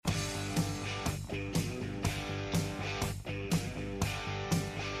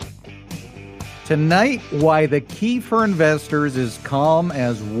Tonight, why the key for investors is calm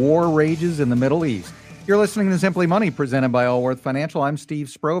as war rages in the Middle East. You're listening to Simply Money, presented by Allworth Financial. I'm Steve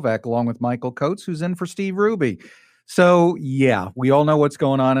Sprovak, along with Michael Coates, who's in for Steve Ruby. So, yeah, we all know what's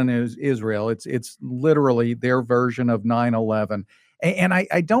going on in Israel. It's literally their version of 9/11. And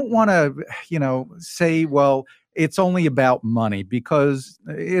I don't want to, say, well, it's only about money, because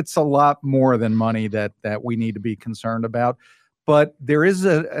it's a lot more than money that we need to be concerned about. But there is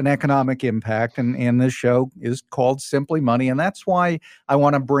an economic impact, and this show is called Simply Money, and that's why I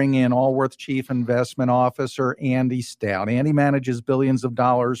want to bring in Allworth Chief Investment Officer Andy Stout. Andy manages billions of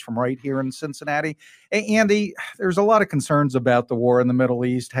dollars from right here in Cincinnati. Andy, there's a lot of concerns about the war in the Middle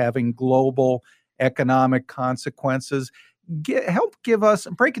East having global economic consequences.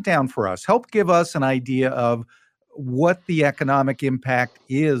 Break it down for us. Help give us an idea of what the economic impact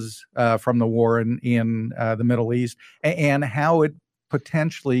is from the war in the Middle East, and how it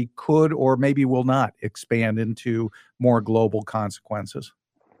potentially could or maybe will not expand into more global consequences.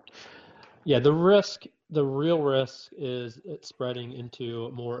 Yeah, the real risk is it spreading into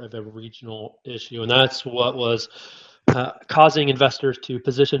more of a regional issue, and that's what was causing investors to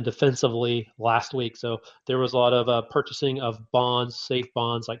position defensively last week. So there was a lot of purchasing of bonds, safe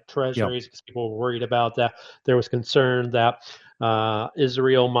bonds like treasuries, because people were worried about that. There was concern that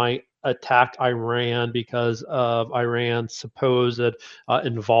Israel might attack Iran because of Iran's supposed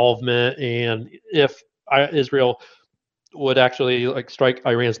involvement, and if Israel would actually strike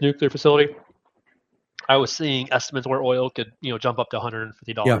Iran's nuclear facility, I was seeing estimates where oil could, jump up to $150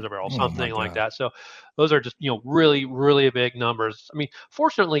 a barrel, something like that. So those are just, really, really big numbers. I mean,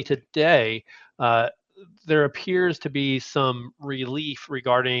 fortunately today, there appears to be some relief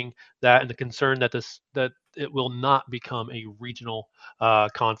regarding that, and the concern that it will not become a regional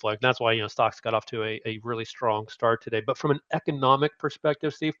conflict. That's why stocks got off to a really strong start today. But from an economic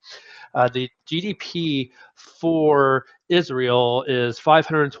perspective, Steve, the GDP for Israel is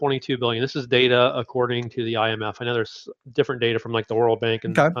 522 billion. This is data according to the IMF. I know there's different data from like the World Bank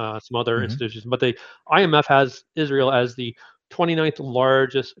and some other institutions, but the IMF has Israel as the 29th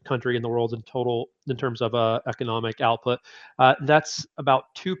largest country in the world in total in terms of economic output. That's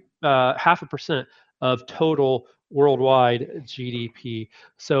about 0.5% of total worldwide GDP.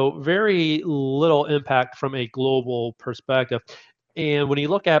 So very little impact from a global perspective. And when you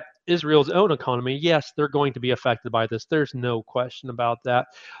look at Israel's own economy, yes, they're going to be affected by this. There's no question about that.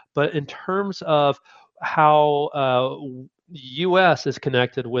 But in terms of how U.S. is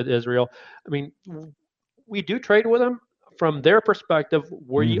connected with Israel, I mean, we do trade with them. From their perspective,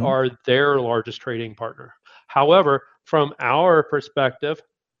 we are their largest trading partner. However, from our perspective,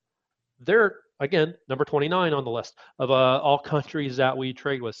 they're, again, number 29 on the list of all countries that we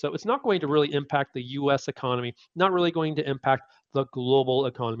trade with. So it's not going to really impact the U.S. economy, not really going to impact the global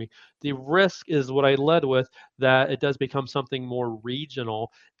economy. The risk is what I led with, that it does become something more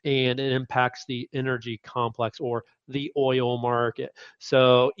regional, and it impacts the energy complex or the oil market.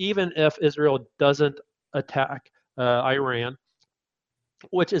 So even if Israel doesn't attack Iran,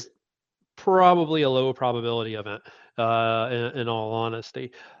 which is probably a low probability event, in all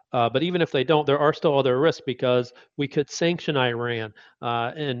honesty. But even if they don't, there are still other risks, because we could sanction Iran,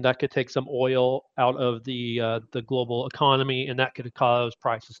 and that could take some oil out of the global economy, and that could cause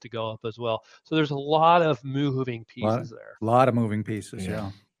prices to go up as well. So there's a lot of moving pieces there. A lot of moving pieces,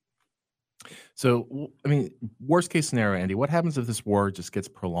 yeah. So, I mean, worst case scenario, Andy, what happens if this war just gets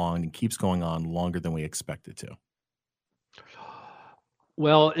prolonged and keeps going on longer than we expect it to?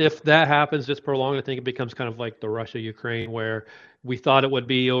 Well, if that happens, just prolonged, I think it becomes kind of like the Russia-Ukraine, where we thought it would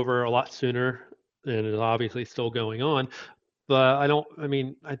be over a lot sooner, and it's obviously still going on. But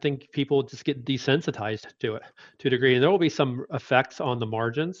I think people just get desensitized to it to a degree. And there will be some effects on the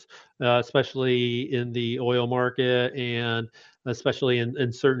margins, especially in the oil market, and especially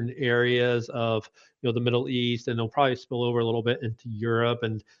in certain areas of the Middle East, and they'll probably spill over a little bit into Europe.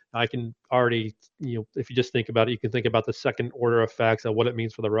 And I can already, if you just think about it, you can think about the second order effects of what it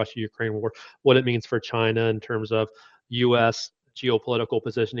means for the Russia-Ukraine war, what it means for China in terms of U.S. geopolitical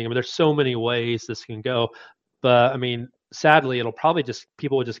positioning. I mean, there's so many ways this can go. But I mean, sadly, it'll probably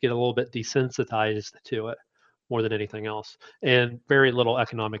people will just get a little bit desensitized to it more than anything else, and very little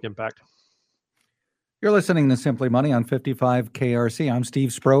economic impact. You're listening to Simply Money on 55 KRC. I'm Steve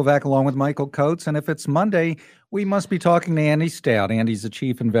Sprovak, along with Michael Coates. And if it's Monday, we must be talking to Andy Stout. Andy's the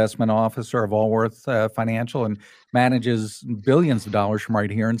Chief Investment Officer of Allworth Financial and manages billions of dollars from right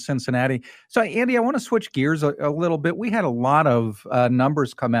here in Cincinnati. So, Andy, I want to switch gears a little bit. We had a lot of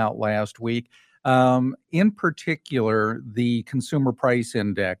numbers come out last week. In particular, the consumer price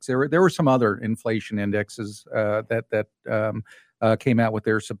index. There were some other inflation indexes that came out with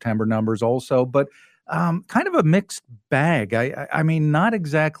their September numbers also, but kind of a mixed bag. I mean, not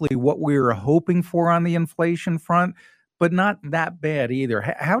exactly what we were hoping for on the inflation front, but not that bad either.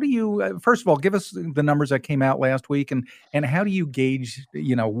 How do you, first of all, give us the numbers that came out last week, and how do you gauge,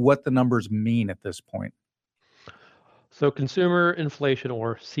 what the numbers mean at this point? So consumer inflation,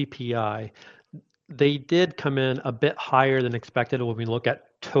 or CPI, they did come in a bit higher than expected when we look at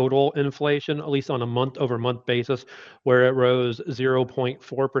total inflation, at least on a month-over-month basis, where it rose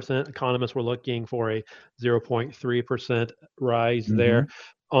 0.4%. Economists were looking for a 0.3% rise Mm-hmm. there.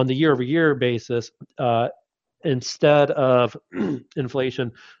 On the year-over-year basis, instead of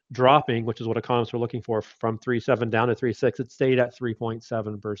inflation dropping, which is what economists were looking for, from 3.7 down to 3.6, it stayed at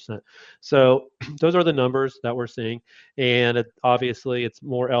 3.7%. So those are the numbers that we're seeing, and obviously it's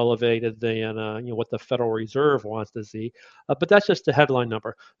more elevated than what the Federal Reserve wants to see, but that's just the headline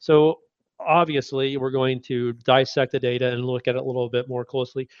number. So obviously we're going to dissect the data and look at it a little bit more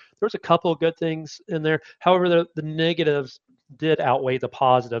closely. There's a couple of good things in there. However, the negatives did outweigh the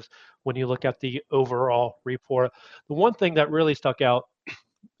positives when you look at the overall report. The one thing that really stuck out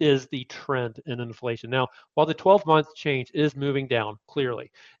is the trend in inflation. Now, while the 12-month change is moving down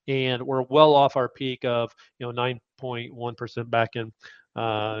clearly, and we're well off our peak of 9.1% back in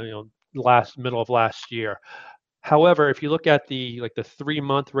middle of last year. However, if you look at the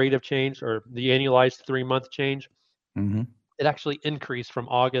 3-month rate of change, or the annualized 3-month change, Mm-hmm. it actually increased from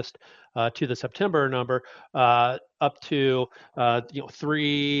August to the September number up to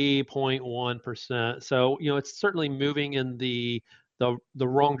 3.1%. So it's certainly moving in the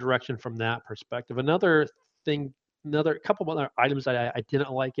wrong direction from that perspective. Another couple of other items that I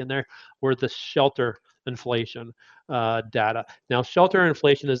didn't like in there were the shelter inflation data. Now, shelter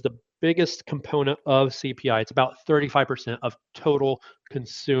inflation is the biggest component of CPI. It's about 35% of total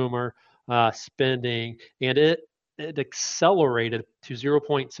consumer spending, and it accelerated to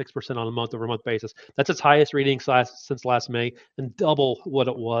 0.6% on a month-over-month basis. That's its highest reading since last May, and double what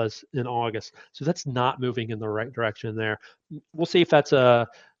it was in August. So that's not moving in the right direction there. We'll see if that's an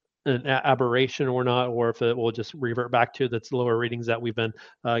aberration or not, or if it will just revert back to its lower readings that we've been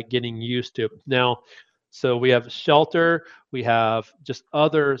getting used to. Now, so we have shelter, we have just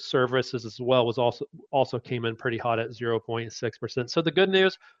other services as well, was also came in pretty hot at 0.6%. So the good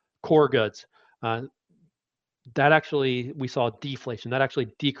news, core goods. That actually, we saw deflation. That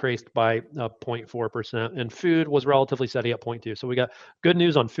actually decreased by 0.4%, and food was relatively steady at 0.2. So we got good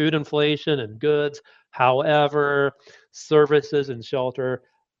news on food inflation and goods. However, services and shelter,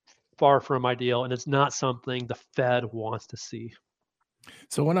 far from ideal, and it's not something the Fed wants to see.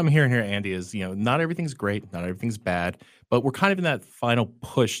 So what I'm hearing here, Andy, is not everything's great, not everything's bad, but we're kind of in that final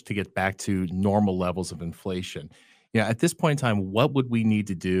push to get back to normal levels of inflation. At this point in time, what would we need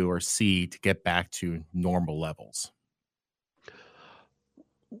to do or see to get back to normal levels?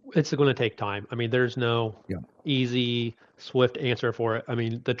 It's going to take time. I mean, there's no Yeah. easy, swift answer for it. I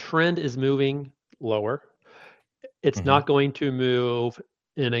mean, the trend is moving lower. It's Hmm. not going to move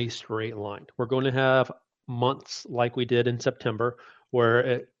in a straight line. We're going to have months like we did in September where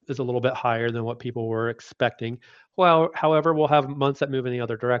it is a little bit higher than what people were expecting. Well, however, we'll have months that move in the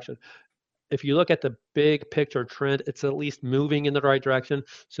other direction. If you look at the big picture trend, it's at least moving in the right direction.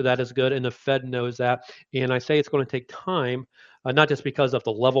 So that is good. And the Fed knows that. And I say it's going to take time, not just because of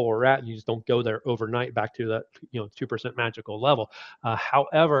the level we're at. You just don't go there overnight back to that 2% magical level.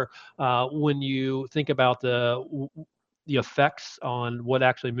 However, when you think about the effects on what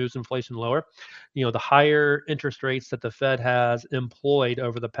actually moves inflation lower, the higher interest rates that the Fed has employed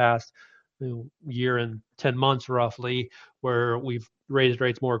over the past year and 10 months roughly, where we've raised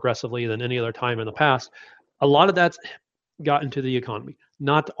rates more aggressively than any other time in the past, a lot of that's got into the economy,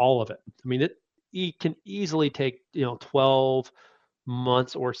 not all of it. I mean, it can easily take 12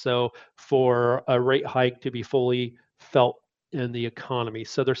 months or so for a rate hike to be fully felt in the economy.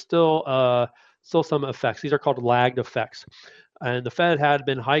 So there's still some effects. These are called lagged effects. And the Fed had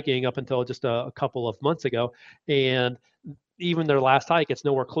been hiking up until just a couple of months ago, and even their last hike, it's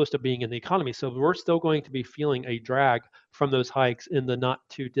nowhere close to being in the economy. So we're still going to be feeling a drag from those hikes in the not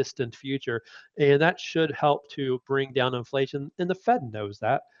too distant future. And that should help to bring down inflation. And the Fed knows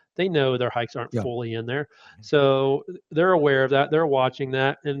that. They know their hikes aren't Yeah. fully in there. So they're aware of that. They're watching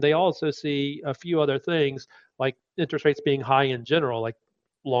that. And they also see a few other things like interest rates being high in general, like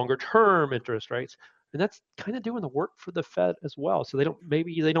longer term interest rates. And that's kind of doing the work for the Fed as well. So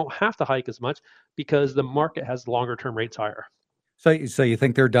maybe they don't have to hike as much because the market has longer term rates higher. So you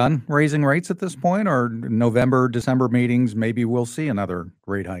think they're done raising rates at this point, or November, December meetings, maybe we'll see another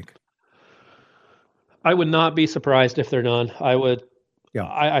rate hike? I would not be surprised if they're done. Yeah.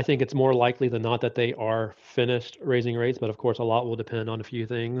 I think it's more likely than not that they are finished raising rates, but of course, a lot will depend on a few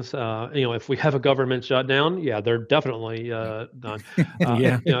things. If we have a government shutdown, yeah, they're definitely done.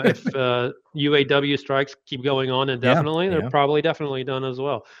 Yeah. If UAW strikes keep going on Yeah. indefinitely, they're Yeah. probably definitely done as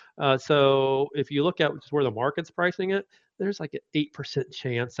well. So if you look at just where the market's pricing it, there's like an 8%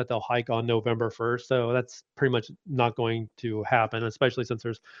 chance that they'll hike on November 1st. So that's pretty much not going to happen, especially since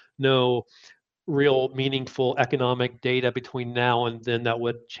there's no real meaningful economic data between now and then that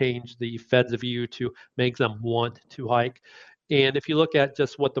would change the Fed's view to make them want to hike. And if you look at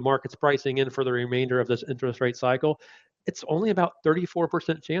just what the market's pricing in for the remainder of this interest rate cycle, it's only about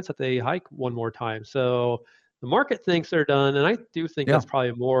 34% chance that they hike one more time. So the market thinks they're done, and I do think Yeah. that's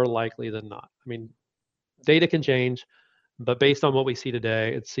probably more likely than not. I mean, data can change, but based on what we see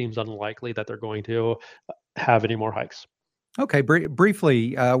today, it seems unlikely that they're going to have any more hikes. Okay.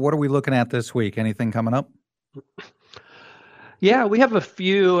 Briefly, what are we looking at this week? Anything coming up? Yeah, we have a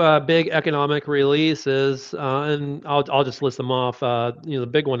few big economic releases, and I'll just list them off. The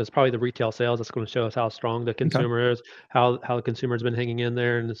big one is probably the retail sales. That's going to show us how strong the Okay. consumer is, how the consumer has been hanging in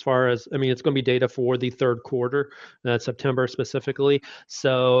there. And as far as, I mean, it's going to be data for the third quarter, September specifically.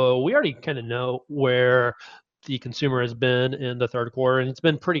 So we already kind of know where the consumer has been in the third quarter, and it's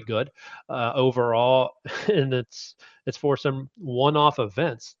been pretty good overall. And it's for some one-off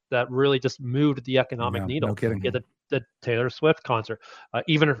events that really just moved the economic Yeah. No needle. kidding. Yeah, the Taylor Swift concert.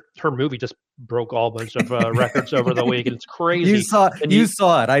 Even her movie just broke all bunch of records over the week, and it's crazy. And You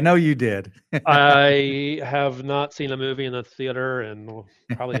saw it. I know you did. I have not seen a movie in the theater in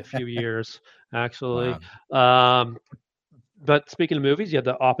probably a few years, actually. Wow. But speaking of movies, you had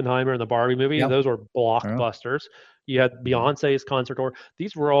the Oppenheimer and the Barbie movie. Yep. Those were Yeah. blockbusters. You had Beyonce's concert tour.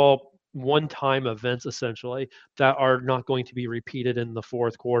 These were all one-time events, essentially, that are not going to be repeated in the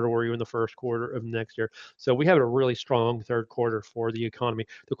fourth quarter or even the first quarter of next year. So we have a really strong third quarter for the economy.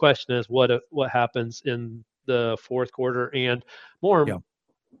 The question is, what happens in the fourth quarter, and Yeah.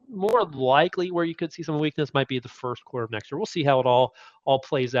 more likely where you could see some weakness might be the first quarter of next year. We'll see how it all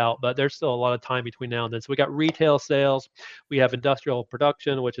plays out, but there's still a lot of time between now and then. So we got retail sales, we have industrial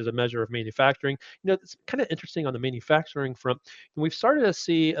production, which is a measure of manufacturing. It's kind of interesting on the manufacturing front. And we've started to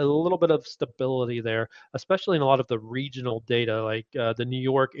see a little bit of stability there, especially in a lot of the regional data, like the New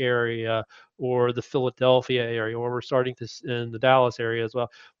York area or the Philadelphia area, or we're starting to in the Dallas area as well.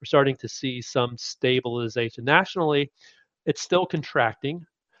 We're starting to see some stabilization nationally. It's still contracting.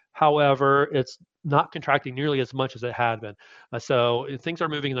 However, it's not contracting nearly as much as it had been. So things are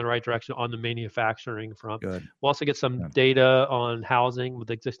moving in the right direction on the manufacturing front. Good. We'll also get some Good. data on housing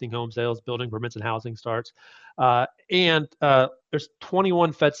with existing home sales, building permits, and housing starts. And there's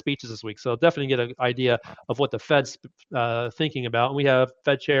 21 Fed speeches this week, so definitely get an idea of what the Fed's thinking about. And we have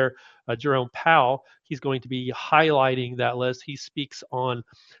Fed Chair Jerome Powell. He's going to be highlighting that list. He speaks on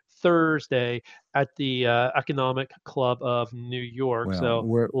Thursday at the Economic Club of New York. Well,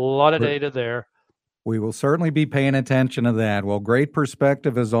 So a lot of we're data there. we will certainly be paying attention to that. Well, great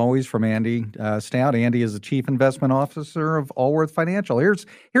perspective as always from Andy Stout. Andy is the Chief Investment Officer of Allworth Financial. Here's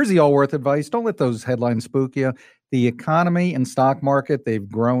the Allworth advice. Don't let those headlines spook you. The economy and stock market, they've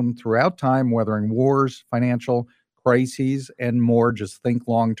grown throughout time, weathering wars, financial crises, and more. Just think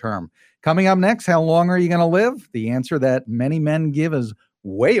long term. Coming up next, how long are you going to live? The answer that many men give is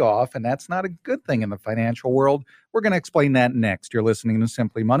way off, and that's not a good thing in the financial world. We're going to explain that next. You're listening to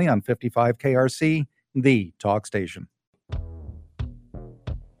Simply Money on 55 KRC, the talk station.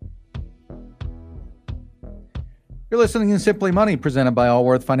 You're listening to Simply Money, presented by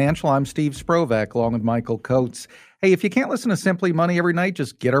Allworth Financial. I'm Steve Sprovak, along with Michael Coates. Hey, if you can't listen to Simply Money every night,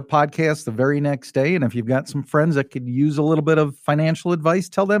 just get our podcast the very next day. And if you've got some friends that could use a little bit of financial advice,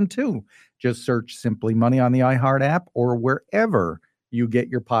 tell them too. Just search Simply Money on the iHeart app or wherever you get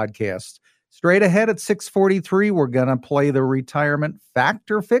your podcasts. Straight ahead at 6:43, we're going to play the retirement fact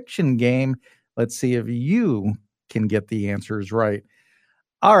or fiction game. Let's see if you can get the answers right.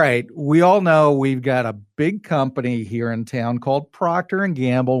 All right, we all know we've got a big company here in town called Procter &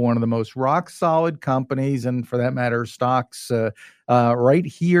 Gamble, one of the most rock-solid companies, and for that matter, stocks right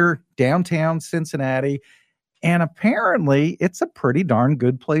here downtown Cincinnati. And apparently, it's a pretty darn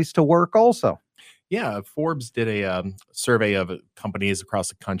good place to work also. Yeah, Forbes did a survey of companies across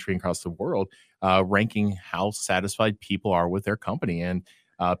the country and across the world, ranking how satisfied people are with their company. And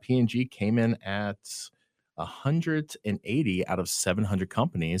P&G came in at 180 out of 700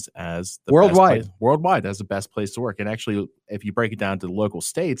 companies as the worldwide as the best place to work. And actually, if you break it down to the local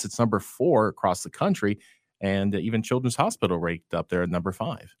states, it's number 4 across the country and even Children's Hospital ranked up there at number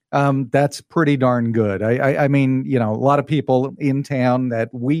 5. That's pretty darn good. I mean, a lot of people in town that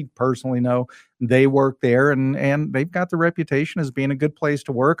we personally know, they work there, and they've got the reputation as being a good place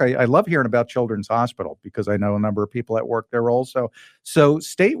to work. I love hearing about Children's Hospital because I know a number of people that work there also. So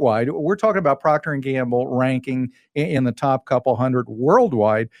statewide, we're talking about Procter & Gamble ranking in the top couple hundred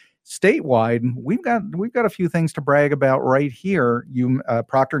worldwide. Statewide, we've got a few things to brag about right here.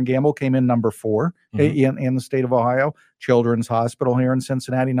 Procter & Gamble came in number 4 in the state of Ohio. Children's Hospital here in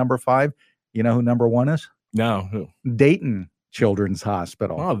Cincinnati, number 5. You know who number 1 is? No, who? Dayton Children's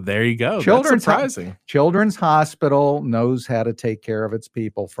Hospital. Oh, there you go. That's surprising. Children's Hospital knows how to take care of its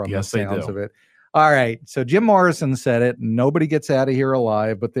people from the sounds of it. All right. So Jim Morrison said it. Nobody gets out of here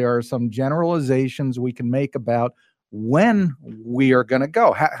alive, but there are some generalizations we can make about when we are going to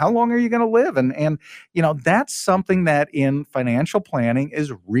go. How long are you going to live? And that's something that in financial planning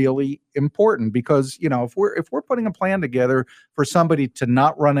is really important because, if we're putting a plan together for somebody to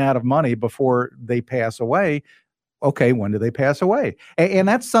not run out of money before they pass away, okay, when do they pass away? And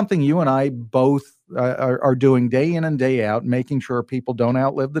that's something you and I both are doing day in and day out, making sure people don't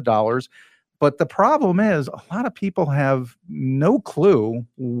outlive the dollars. But the problem is a lot of people have no clue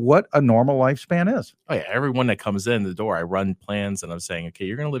what a normal lifespan is. Oh, yeah. Everyone that comes in the door, I run plans and I'm saying, okay,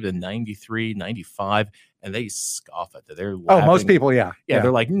 you're going to live to 93, 95. And they scoff at that. They're laughing. Oh, most people, yeah.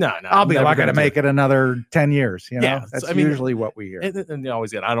 They're like, no. I'll be lucky to make it another 10 years. Yeah, that's usually what we hear. And they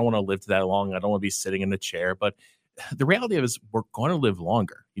always get, I don't want to live to that long. I don't want to be sitting in the chair. But the reality is we're going to live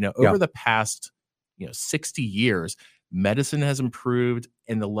longer. Over the past, 60 years, medicine has improved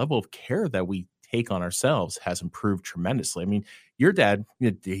and the level of care that we take on ourselves has improved tremendously. I mean, your dad,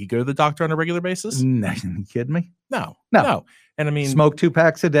 did he go to the doctor on a regular basis? No, you kidding me? No. And I mean, smoke 2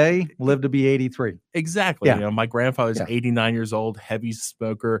 packs a day, live to be 83. Exactly. Yeah. My grandfather's 89 years old, heavy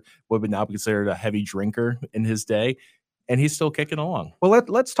smoker, would now be considered a heavy drinker in his day, and he's still kicking along. Well,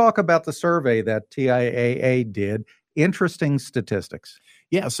 let's talk about the survey that TIAA did. Interesting statistics.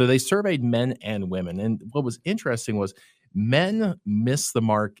 Yeah, so they surveyed men and women, and what was interesting was men missed the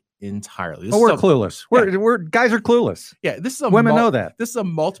mark entirely. We're clueless. We're guys are clueless. Yeah, this is women know that. This is a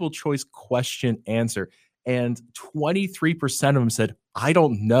multiple choice question answer, and 23% of them said, "I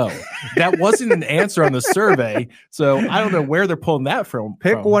don't know." That wasn't an answer on the survey, so I don't know where they're pulling that from.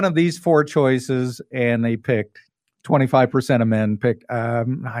 Pick one of these 4 choices, and they picked 25% of men picked.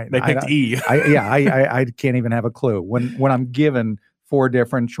 They picked E. I can't even have a clue when I'm given 4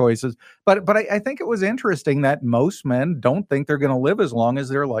 different choices. But I think it was interesting that most men don't think they're going to live as long as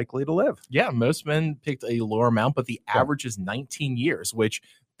they're likely to live. Yeah, most men picked a lower amount, but the average is 19 years, which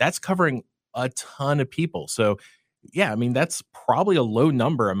that's covering a ton of people. So, yeah, I mean, that's probably a low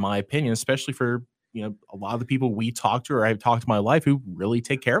number in my opinion, especially for a lot of the people we talk to or I've talked to in my life who really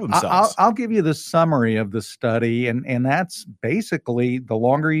take care of themselves. I'll give you the summary of the study, and that's basically the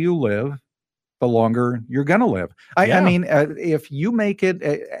longer you live, the longer you're going to live. I mean, if you make it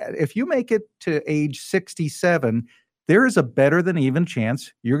to age 67, there is a better than even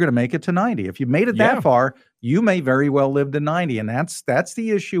chance you're going to make it to 90. If you made it that far, you may very well live to 90. And that's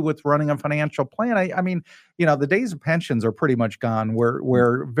the issue with running a financial plan. I mean, the days of pensions are pretty much gone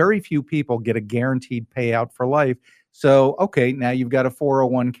where very few people get a guaranteed payout for life. So, okay, now you've got a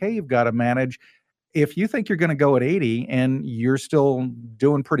 401k you've got to manage. If you think you're going to go at 80 and you're still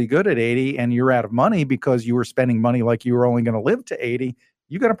doing pretty good at 80 and you're out of money because you were spending money like you were only going to live to 80,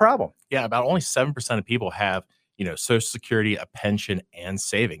 you got a problem. Yeah, about only 7% of people have, Social Security, a pension, and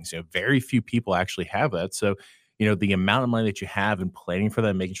savings. Very few people actually have that. So, the amount of money that you have and planning for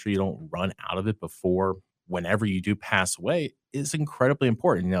that, making sure you don't run out of it before whenever you do pass away is incredibly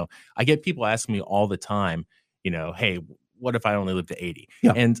important. I get people asking me all the time, hey, what if I only live to 80?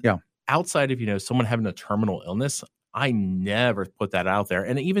 Outside of, someone having a terminal illness, I never put that out there.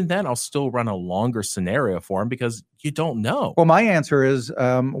 And even then, I'll still run a longer scenario for them because you don't know. Well, my answer is,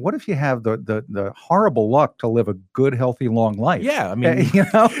 what if you have the horrible luck to live a good, healthy, long life? Yeah, I mean,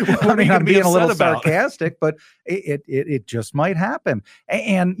 I'm being a little sarcastic, but it just might happen.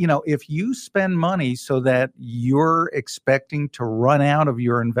 And, if you spend money so that you're expecting to run out of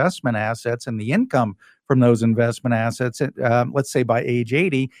your investment assets and the income from those investment assets, let's say by age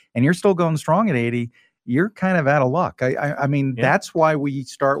 80, and you're still going strong at 80, you're kind of out of luck. I mean, that's why we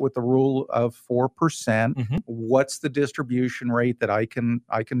start with the rule of 4%. Mm-hmm. What's the distribution rate that I can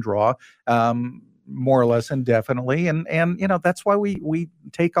draw more or less indefinitely? And that's why we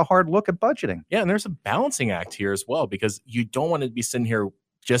take a hard look at budgeting. Yeah, and there's a balancing act here as well, because you don't want to be sitting here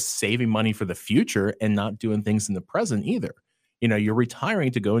just saving money for the future and not doing things in the present either. You're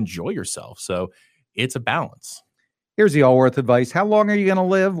retiring to go enjoy yourself. So it's a balance. Here's the Allworth advice. How long are you going to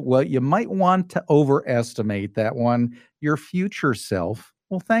live? Well, you might want to overestimate that one. Your future self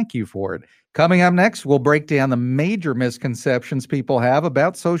will thank you for it. Coming up next, we'll break down the major misconceptions people have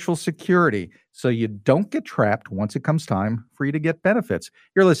about Social Security so you don't get trapped once it comes time for you to get benefits.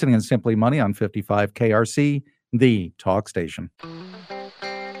 You're listening to Simply Money on 55 KRC, the talk station.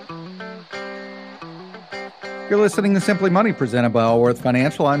 You're listening to Simply Money, presented by Allworth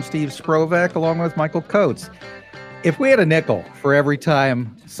Financial. I'm Steve Sprovak, along with Michael Coates. If we had a nickel for every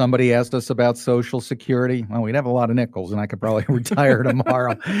time somebody asked us about Social Security, well, we'd have a lot of nickels, and I could probably retire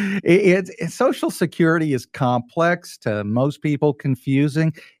tomorrow. Social Security is complex, to most people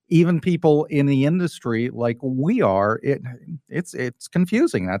confusing. Even people in the industry like we are, it's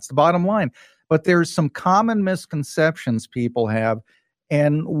confusing. That's the bottom line. But there's some common misconceptions people have,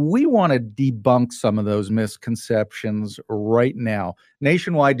 and we want to debunk some of those misconceptions right now.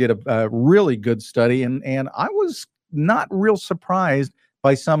 Nationwide did a really good study, and I was not real surprised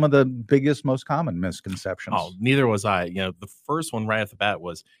by some of the biggest, most common misconceptions. Oh, neither was I. The first one right off the bat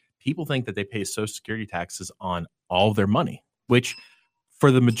was people think that they pay Social Security taxes on all of their money, which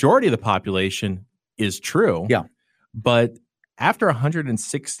for the majority of the population is true. Yeah. But after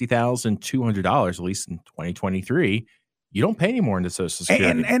 $160,200, at least in 2023, you don't pay any more into Social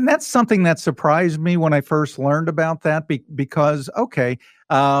Security. And that's something that surprised me when I first learned about that, because, okay,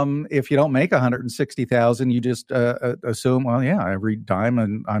 if you don't make $160,000, you just assume, well, yeah, every dime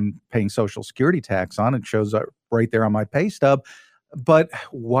and I'm paying Social Security tax on it. Shows up right there on my pay stub. But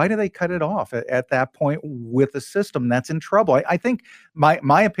why do they cut it off at that point with a system that's in trouble? I think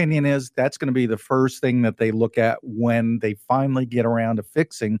my opinion is that's going to be the first thing that they look at when they finally get around to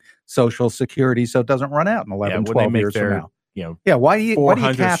fixing Social Security so it doesn't run out in 11, 12 years from now. Why do you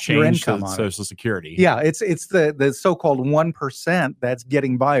cap your income on Social Security? Yeah, it's the so-called 1% that's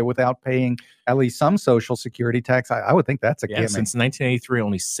getting by without paying at least some Social Security tax. I would think that's a gimmick. Since 1983,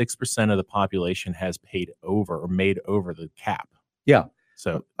 only 6% of the population has paid over or made over the cap. Yeah.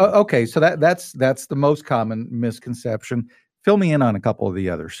 So okay, so that's the most common misconception. Fill me in on a couple of the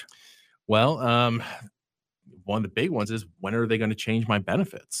others. Well, one of the big ones is, when are they going to change my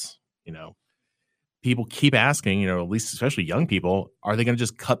benefits? People keep asking, at least especially young people, are they going to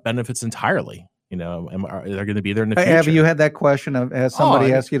just cut benefits entirely? Are they going to be there in the future? Have you had that question? Has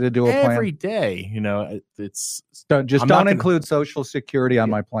somebody asked you to do a plan? Every day, it's don't include Social Security on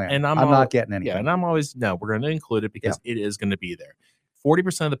my plan. And I'm not getting anything. Yeah, and I'm always, no, we're going to include it because it is going to be there.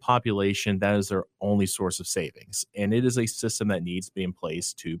 40% of the population, that is their only source of savings. And it is a system that needs to be in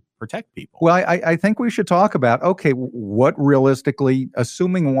place to protect people. Well, I think we should talk about, okay, what realistically,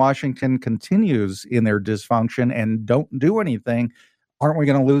 assuming Washington continues in their dysfunction and don't do anything, aren't we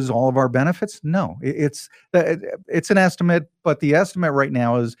going to lose all of our benefits? No, it's an estimate, but the estimate right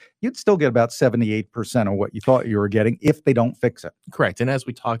now is you'd still get about 78% of what you thought you were getting if they don't fix it. Correct. And as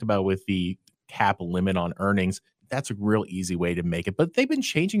we talked about with the cap limit on earnings, that's a real easy way to make it. But they've been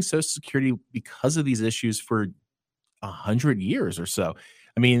changing Social Security because of these issues for 100 years or so.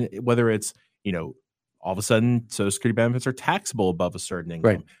 I mean, whether it's, all of a sudden Social Security benefits are taxable above a certain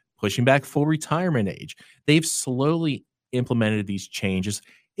income, right, pushing back full retirement age. They've slowly implemented these changes.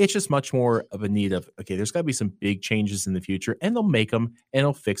 It's just much more of a need of, okay, there's got to be some big changes in the future, and they'll make them and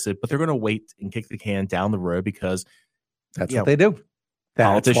they'll fix it. But they're going to wait and kick the can down the road because that's what they do.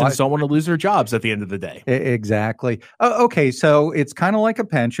 Politicians don't want to lose their jobs at the end of the day. Exactly. Okay, so it's kind of like a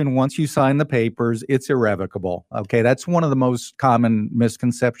pension. Once you sign the papers, it's irrevocable. Okay, that's one of the most common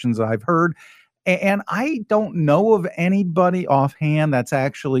misconceptions I've heard. And I don't know of anybody offhand that's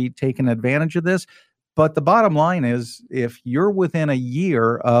actually taken advantage of this. But the bottom line is, if you're within a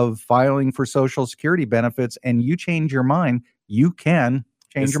year of filing for Social Security benefits and you change your mind, you can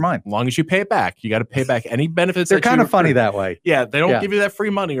change your mind. As long as you pay it back. You got to pay back any benefits. They're kind of funny that way. Yeah, they don't give you that free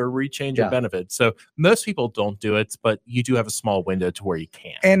money or rechange your benefits. So most people don't do it, but you do have a small window to where you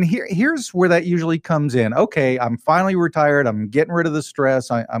can. And here's where that usually comes in. Okay, I'm finally retired. I'm getting rid of the stress.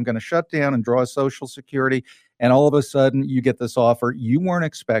 I'm going to shut down and draw Social Security. And all of a sudden, you get this offer you weren't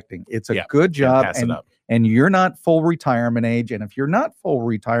expecting. It's a good job, and you're not full retirement age. And if you're not full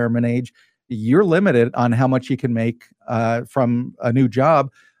retirement age, you're limited on how much you can make from a new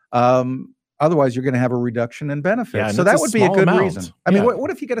job. Otherwise, you're going to have a reduction in benefits. Yeah, so that would be a good reason. I mean, what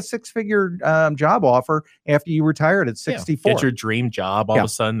if you get a six-figure job offer after you retired at 64? Get your dream job all of a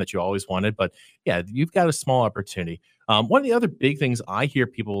sudden that you always wanted. But you've got a small opportunity. One of the other big things I hear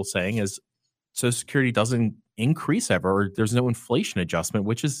people saying is Social Security doesn't increase ever, or there's no inflation adjustment,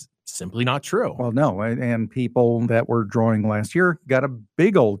 which is simply not true. Well, no, and people that were drawing last year got a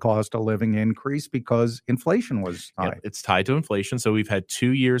big old cost of living increase because inflation was high. Yep, it's tied to inflation. So we've had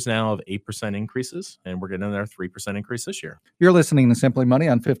 2 years now of 8% increases, and we're getting another 3% increase this year. You're listening to Simply Money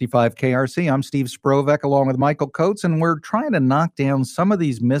on 55 KRC. I'm Steve Sprovek along with Michael Coates, and we're trying to knock down some of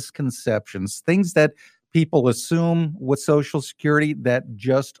these misconceptions, things that people assume with Social Security that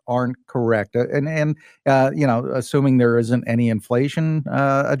just aren't correct. Assuming there isn't any inflation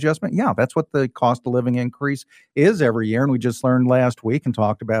adjustment. Yeah, that's what the cost of living increase is every year. And we just learned last week and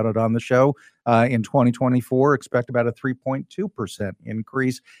talked about it on the show. In 2024, expect about a 3.2%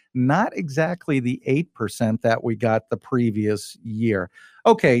 increase, not exactly the 8% that we got the previous year.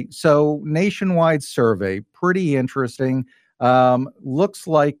 Okay, so nationwide survey, pretty interesting. Looks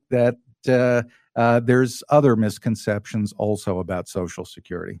like that there's other misconceptions also about Social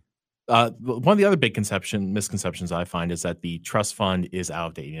Security. One of the other big misconceptions I find is that the trust fund is out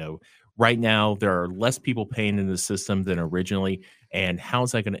of date. Right now there are less people paying into the system than originally, and how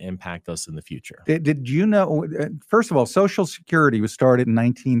is that going to impact us in the future? Did you know? First of all, Social Security was started in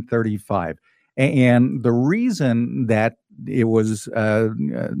 1935, and the reason that it was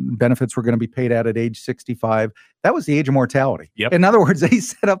benefits were going to be paid out at age 65, that was the age of mortality. Yep. In other words, they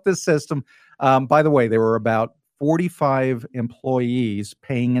set up this system. By the way, there were about 45 employees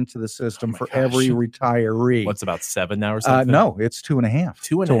paying into the system for every retiree. What's about 7 now or something? No, it's 2.5.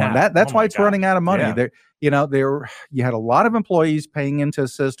 2.5. That's why it's running out of money. Yeah. You had a lot of employees paying into a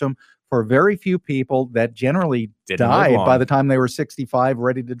system for very few people that generally died by the time they were 65,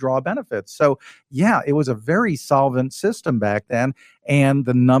 ready to draw benefits. So, yeah, it was a very solvent system back then, and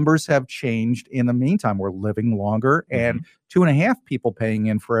the numbers have changed in the meantime. We're living longer, and 2.5 people paying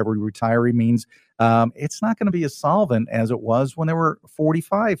in for every retiree means it's not going to be as solvent as it was when there were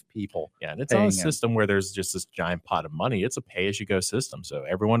 45 people. Yeah, and it's not a system where there's just this giant pot of money. It's a pay-as-you-go system. So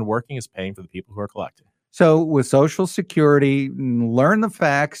everyone working is paying for the people who are collecting. So with Social Security, learn the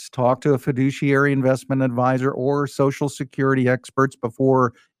facts, talk to a fiduciary investment advisor or Social Security experts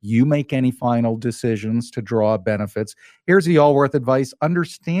before you make any final decisions to draw benefits. Here's the Allworth advice.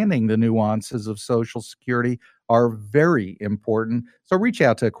 Understanding the nuances of Social Security are very important. So reach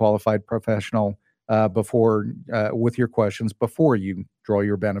out to a qualified professional with your questions before you draw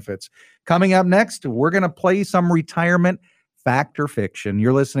your benefits. Coming up next, we're going to play some retirement fact or fiction.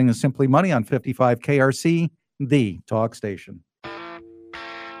 You're listening to Simply Money on 55 KRC, the talk station.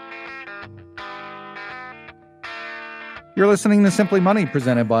 You're listening to Simply Money,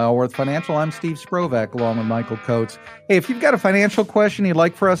 presented by Allworth Financial. I'm Steve Sprovek, along with Michael Coates. Hey, if you've got a financial question you'd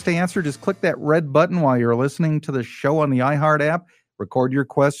like for us to answer, just click that red button while you're listening to the show on the iHeart app. Record your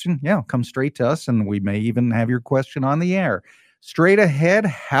question. Yeah, come straight to us, and we may even have your question on the air. Straight ahead,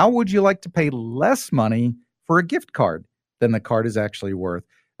 how would you like to pay less money for a gift card than the card is actually worth?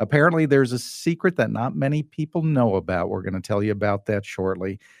 Apparently, there's a secret that not many people know about. We're going to tell you about that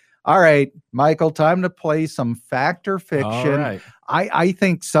shortly. All right, Michael, time to play some fact or fiction. All right. I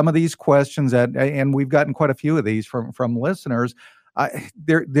think some of these questions, and we've gotten quite a few of these from listeners,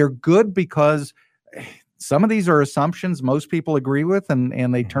 they're good because some of these are assumptions most people agree with,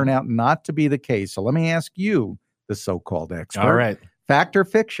 and they turn out not to be the case. So let me ask you, the so-called expert. All right. Fact or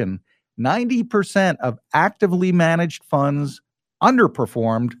fiction? 90% of actively managed funds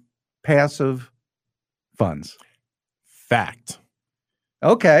underperformed passive funds. Fact.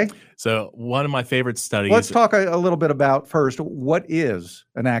 Okay. So one of my favorite studies. Let's talk a little bit about first, what is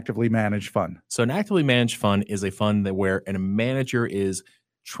an actively managed fund? So an actively managed fund is a fund where a manager is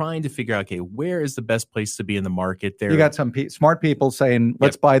trying to figure out, okay, where is the best place to be in the market? You got some smart people saying,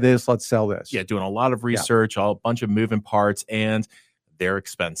 let's buy this, let's sell this. Yeah, doing a lot of research, a bunch of moving parts, and they're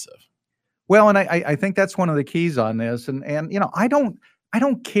expensive. Well, and I think that's one of the keys on this. And I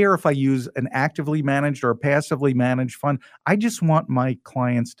don't care if I use an actively managed or a passively managed fund. I just want my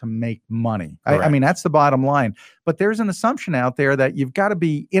clients to make money. I mean, that's the bottom line. But there's an assumption out there that you've got to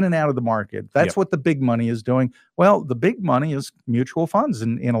be in and out of the market. That's what the big money is doing. Well, the big money is mutual funds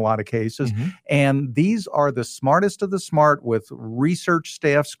in a lot of cases. And these are the smartest of the smart, with research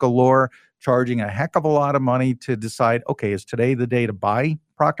staffs galore, charging a heck of a lot of money to decide, okay, is today the day to buy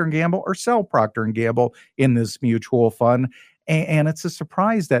Procter & Gamble or sell Procter & Gamble in this mutual fund? And it's a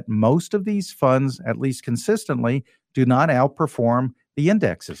surprise that most of these funds, at least consistently, do not outperform the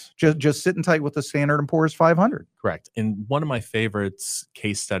indexes. Just sitting tight with the Standard & Poor's 500. Correct. And one of my favorite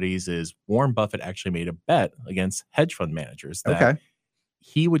case studies is Warren Buffett actually made a bet against hedge fund managers that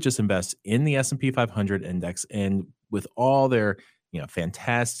he would just invest in the S&P 500 index, and with all their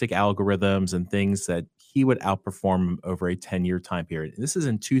fantastic algorithms and things, that he would outperform over a 10-year time period. And this is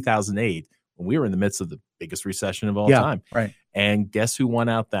in 2008, when we were in the midst of the biggest recession of all Yeah, time. right. And guess who won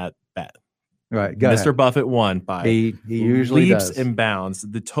out that bet? Right. Go Mr. ahead. Buffett won by He usually leaps does. and bounds.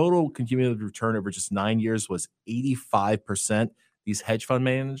 The total cumulative return over just 9 years was 85%. These hedge fund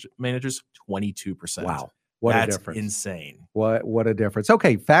managers, 22%. Wow. What That's a difference. insane. What a difference.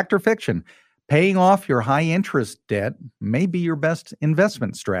 Okay, fact or fiction? Paying off your high interest debt may be your best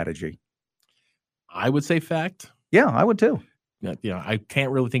investment strategy. I would say fact. Yeah, I would too. I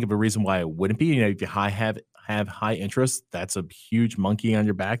can't really think of a reason why it wouldn't be. If you have high interest, that's a huge monkey on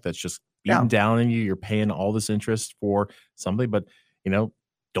your back that's just beating down on you. You're paying all this interest for something, but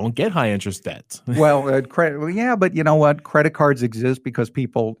don't get high interest debt. Well, credit. But you know what? Credit cards exist because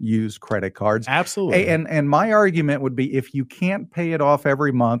people use credit cards. Absolutely. And my argument would be, if you can't pay it off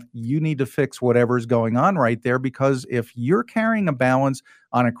every month, you need to fix whatever's going on right there. Because if you're carrying a balance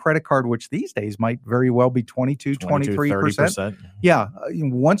on a credit card, which these days might very well be 22, 23%. Yeah.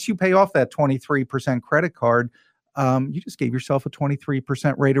 Once you pay off that 23% credit card, you just gave yourself a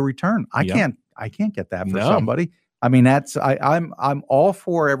 23% rate of return. I can't get that for somebody. I mean, I'm all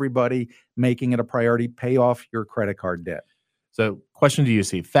for everybody making it a priority. Pay off your credit card debt. So, question to you,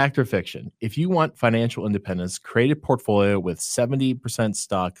 Steve: fact or fiction? If you want financial independence, create a portfolio with 70%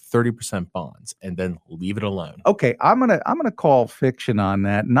 stock, 30% bonds, and then leave it alone. Okay, I'm gonna call fiction on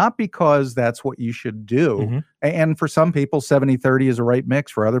that, not because that's what you should do. Mm-hmm. And for some people, 70-30 is the right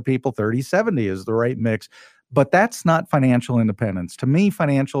mix. For other people, 30-70 is the right mix. But that's not financial independence. To me,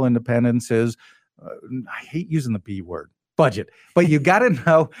 financial independence is, I hate using the B word, budget. But you got to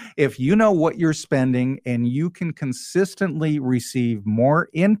know, if you know what you're spending and you can consistently receive more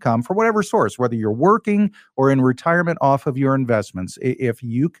income for whatever source, whether you're working or in retirement off of your investments, if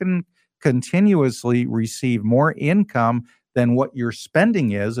you can continuously receive more income than what your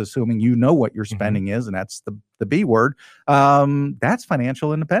spending is, assuming you know what your spending is, and that's the B word, that's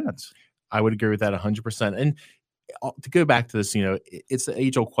financial independence. I would agree with that 100%. And to go back to this, it's the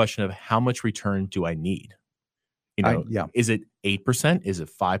age-old question of how much return do I need? Is it 8%? Is it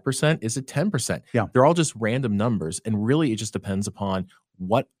 5%? Is it 10%? Yeah. They're all just random numbers. And really, it just depends upon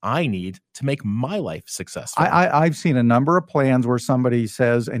what I need to make my life successful. I've seen a number of plans where somebody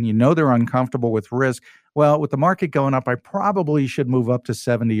says, and they're uncomfortable with risk. Well, with the market going up, I probably should move up to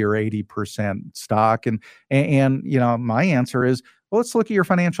 70 or 80% stock. And my answer is, well, let's look at your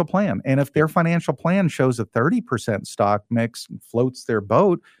financial plan. And if their financial plan shows a 30% stock mix, floats their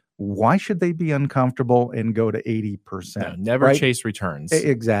boat, why should they be uncomfortable and go to 80%? No, never chase returns.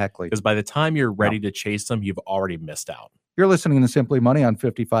 Exactly. Because by the time you're ready to chase them, you've already missed out. You're listening to Simply Money on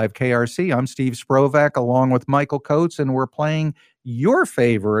 55 KRC. I'm Steve Sprovak along with Michael Coates, and we're playing your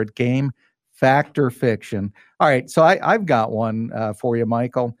favorite game, Fact or Fiction. All right, so I've got one for you,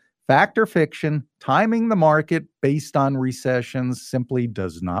 Michael. Fact or fiction, timing the market based on recessions simply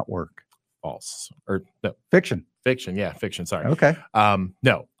does not work. False. Or no. Fiction. Fiction. Yeah, fiction. Sorry. Okay.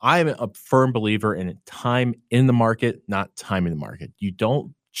 No, I'm a firm believer in time in the market, not timing the market. You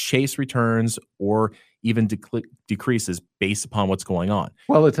don't chase returns or even decreases based upon what's going on.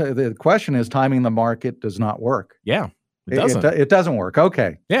 Well, the question is, timing the market does not work. Yeah. It doesn't. It doesn't work.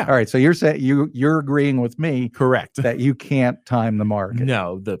 Okay. Yeah. All right. So you're saying you're agreeing with me, correct, that you can't time the market.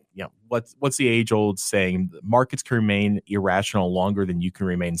 No. What's the age old saying? The markets can remain irrational longer than you can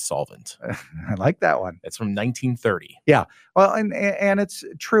remain solvent. I like that one. It's from 1930. Yeah. Well, and it's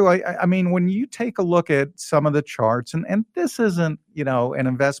true. I mean, when you take a look at some of the charts, and this isn't, an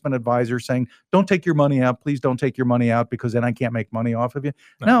investment advisor saying, don't take your money out. Please don't take your money out because then I can't make money off of you.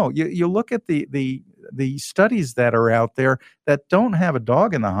 No, you look at the studies that are out there that don't have a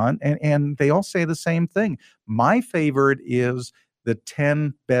dog in the hunt, and they all say the same thing. My favorite is the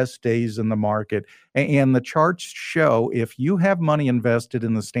 10 best days in the market. And the charts show, if you have money invested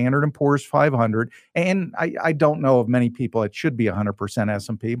in the Standard & Poor's 500, and I don't know of many people, it should be 100%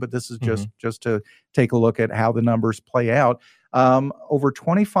 S&P, but this is just to take a look at how the numbers play out. Over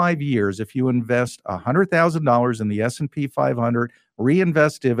 25 years, if you invest $100,000 in the S&P 500,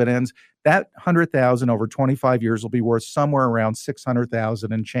 reinvest dividends, that $100,000 over 25 years will be worth somewhere around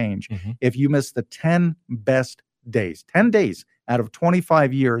 $600,000 and change. If you miss the 10 best days, 10 days out of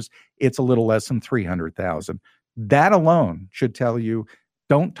 25 years, it's a little less than $300,000. That alone should tell you,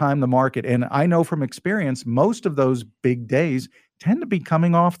 don't time the market. And I know from experience, most of those big days tend to be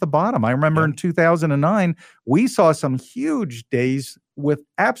coming off the bottom. I remember in 2009, we saw some huge days with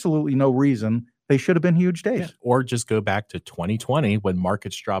absolutely no reason. They should have been huge days. Yeah. Or just go back to 2020 when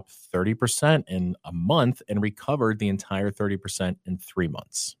markets dropped 30% in a month and recovered the entire 30% in 3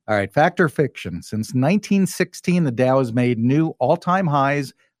 months. All right, fact or fiction? Since 1916, the Dow has made new all-time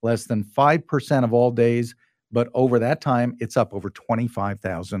highs less than 5% of all days. but over that time, it's up over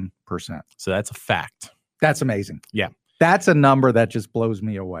 25,000%. So that's a fact. That's amazing. Yeah. That's a number that just blows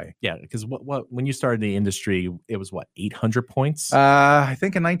me away. Yeah, because when you started the industry, it was 800 points? I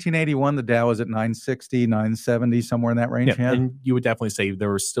think in 1981, the Dow was at 960, 970, somewhere in that range. Yeah. And you would definitely say there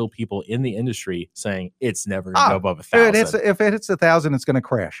were still people in the industry saying it's never going to go above 1,000. If it hits 1,000, it's going to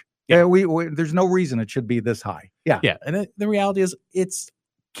crash. Yeah, there's no reason it should be this high. Yeah. Yeah, and the reality is it's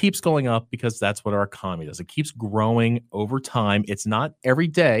keeps going up because that's what our economy does. It keeps growing over time. It's not every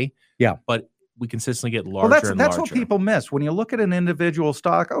day. Yeah. But we consistently get larger and larger. That's what people miss. When you look at an individual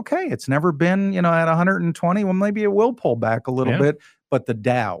stock, okay, it's never been, at 120. Well, maybe it will pull back a little bit. But the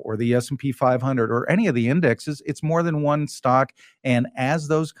Dow or the S&P 500 or any of the indexes, it's more than one stock. And as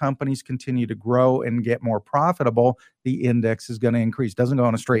those companies continue to grow and get more profitable, the index is going to increase. It doesn't go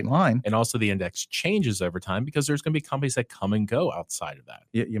on a straight line. And also the index changes over time because there's going to be companies that come and go outside of that.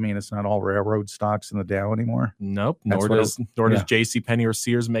 You mean it's not all railroad stocks in the Dow anymore? Nope. Nor does JCPenney or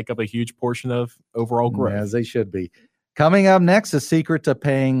Sears make up a huge portion of overall growth. As they should be. Coming up next, a secret to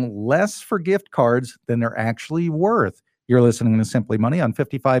paying less for gift cards than they're actually worth. You're listening to Simply Money on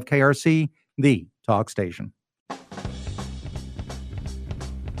 55 KRC, the talk station.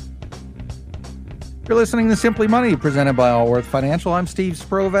 You're listening to Simply Money, presented by Allworth Financial. I'm Steve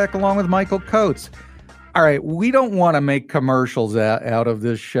Sprovak, along with Michael Coates. All right, we don't want to make commercials out of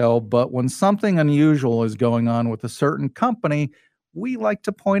this show, but when something unusual is going on with a certain company, we like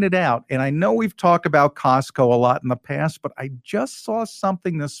to point it out. And I know we've talked about Costco a lot in the past, but I just saw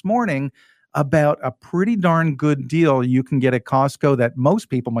something this morning about a pretty darn good deal you can get at Costco that most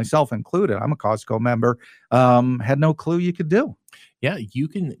people, myself included, I'm a Costco member, had no clue you could do. Yeah, you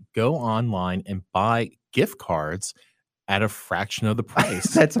can go online and buy gift cards at a fraction of the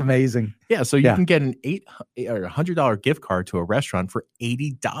price. That's amazing. Yeah, so you can get an $100 gift card to a restaurant for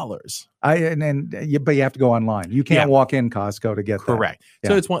 $80. But you have to go online. You can't walk in Costco to get correct. That.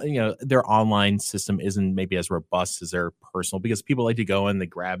 So it's one, their online system isn't maybe as robust as their personal, because people like to go in, they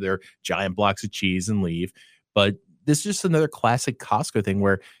grab their giant blocks of cheese and leave. But this is just another classic Costco thing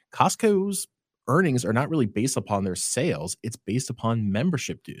where Costco's earnings are not really based upon their sales. It's based upon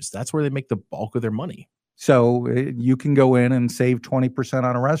membership dues. That's where they make the bulk of their money. So you can go in and save 20%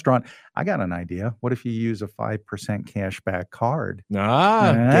 on a restaurant. I got an idea. What if you use a 5% cashback card?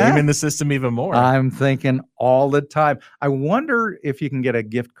 Gaming the system even more. I'm thinking all the time. I wonder if you can get a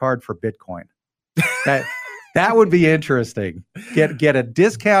gift card for Bitcoin. That would be interesting. Get a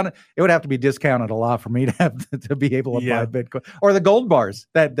discount. It would have to be discounted a lot for me to have to be able to buy Bitcoin, or the gold bars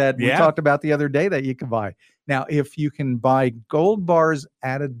that we talked about the other day that you can buy. Now, if you can buy gold bars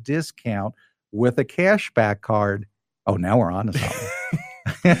at a discount with a cashback card, now we're on to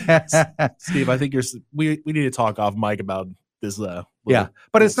something. Steve, I think we need to talk off mic about this.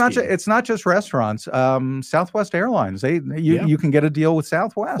 But it's not just restaurants. Southwest Airlines, you can get a deal with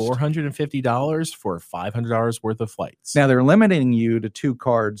Southwest. $450 for $500 worth of flights. Now they're limiting you to 2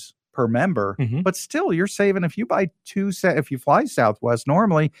 cards per member, but still you're saving. If you buy if you fly Southwest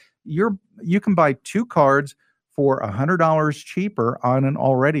normally, you can buy 2 cards for $100 cheaper on an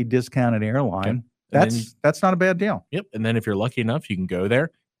already discounted airline. That's not a bad deal. Yep. And then if you're lucky enough, you can go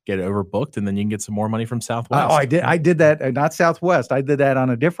there, get overbooked, and then you can get some more money from Southwest. I did that, not Southwest. I did that on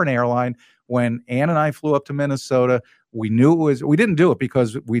a different airline when Ann and I flew up to Minnesota. We didn't do it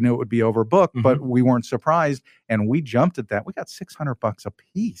because we knew it would be overbooked, but we weren't surprised, and we jumped at that. We got $600 a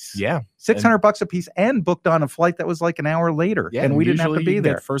piece. Yeah. $600 a piece, and booked on a flight that was like an hour later. Yeah, and we didn't have to be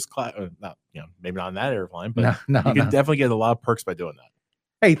there. First class, maybe not on that airline, but you can definitely get a lot of perks by doing that.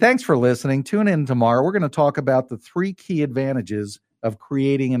 Hey, thanks for listening. Tune in tomorrow. We're going to talk about the 3 key advantages of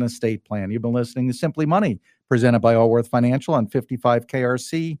creating an estate plan. You've been listening to Simply Money, presented by Allworth Financial on 55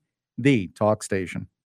 KRC, the talk station.